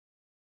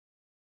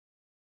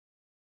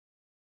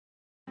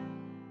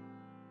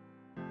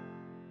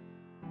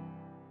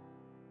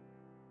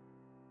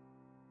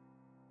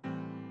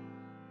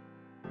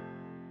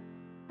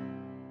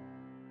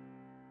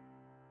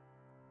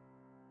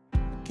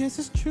guess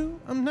it's true,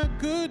 I'm not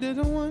good at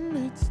a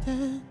one-night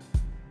stand,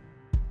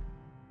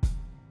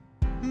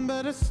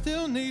 but I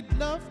still need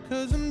love,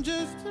 'cause I'm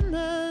just a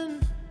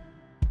man.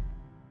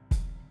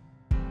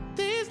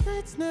 These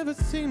nights never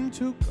seem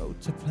to go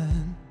to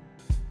plan,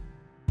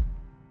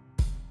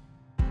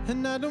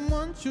 and I don't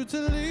want you to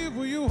leave.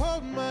 Will you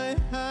hold my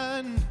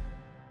hand?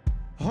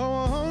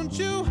 Oh, won't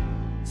you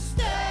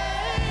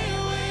stay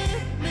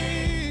with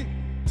me?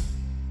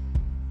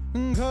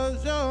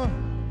 'Cause you're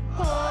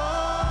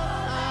all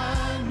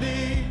I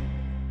need.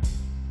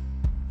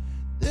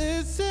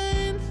 This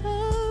ain't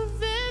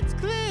love, it's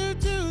clear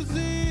to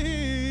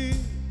see,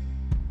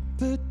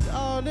 but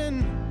darling,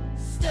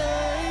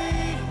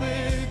 stay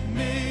with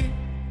me.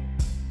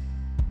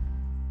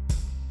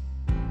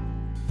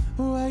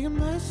 Why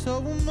am I so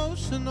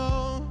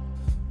emotional?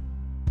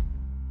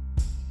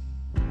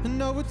 I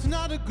know it's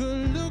not a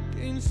good look,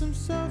 ain't some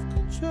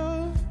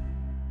self-control.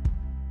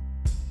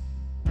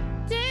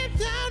 Deep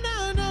down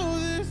I know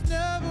this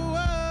never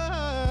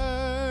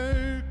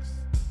works,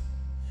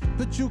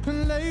 but you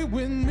can lay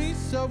with me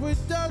so it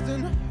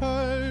doesn't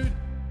hurt.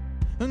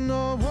 And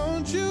oh,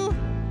 won't you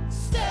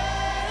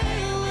stay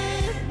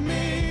with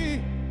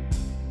me?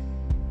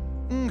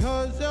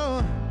 'Cause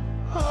you're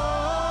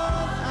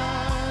all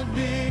I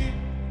need.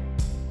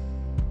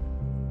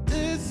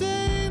 This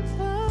ain't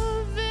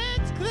love,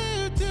 it's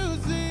clear to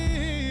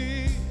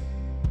see,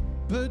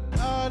 but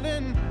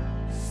darling,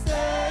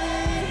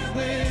 stay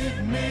with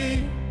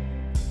me.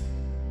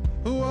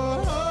 Whoa.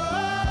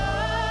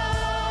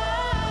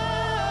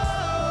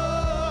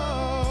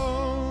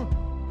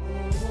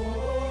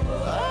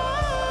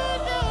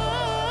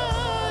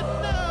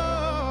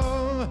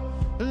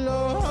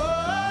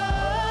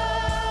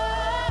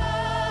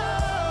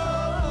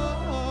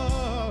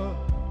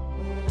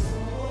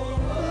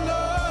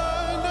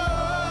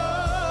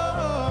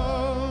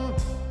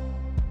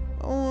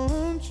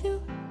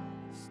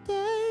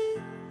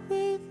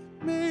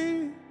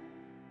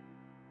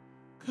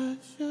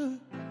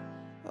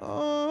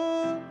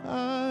 All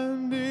I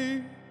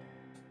need.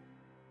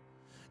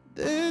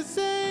 This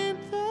ain't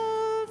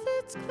love,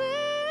 it's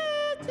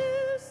clear to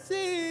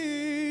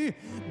see,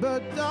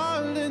 but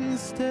darling,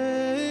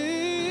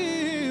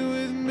 stay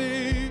with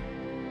me.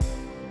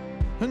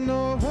 And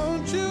oh,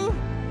 won't you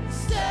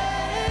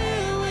stay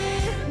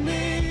with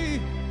me?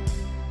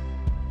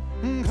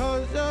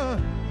 'Cause you're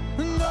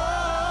all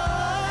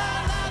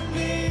I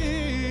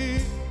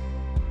need.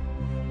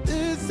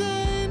 This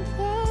ain't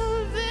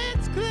love,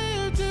 it's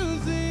clear to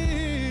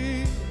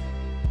see,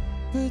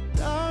 but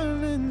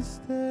darling,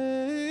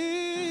 stay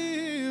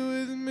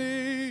with me.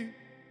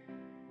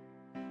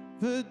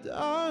 But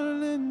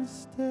darling,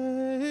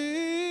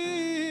 stay.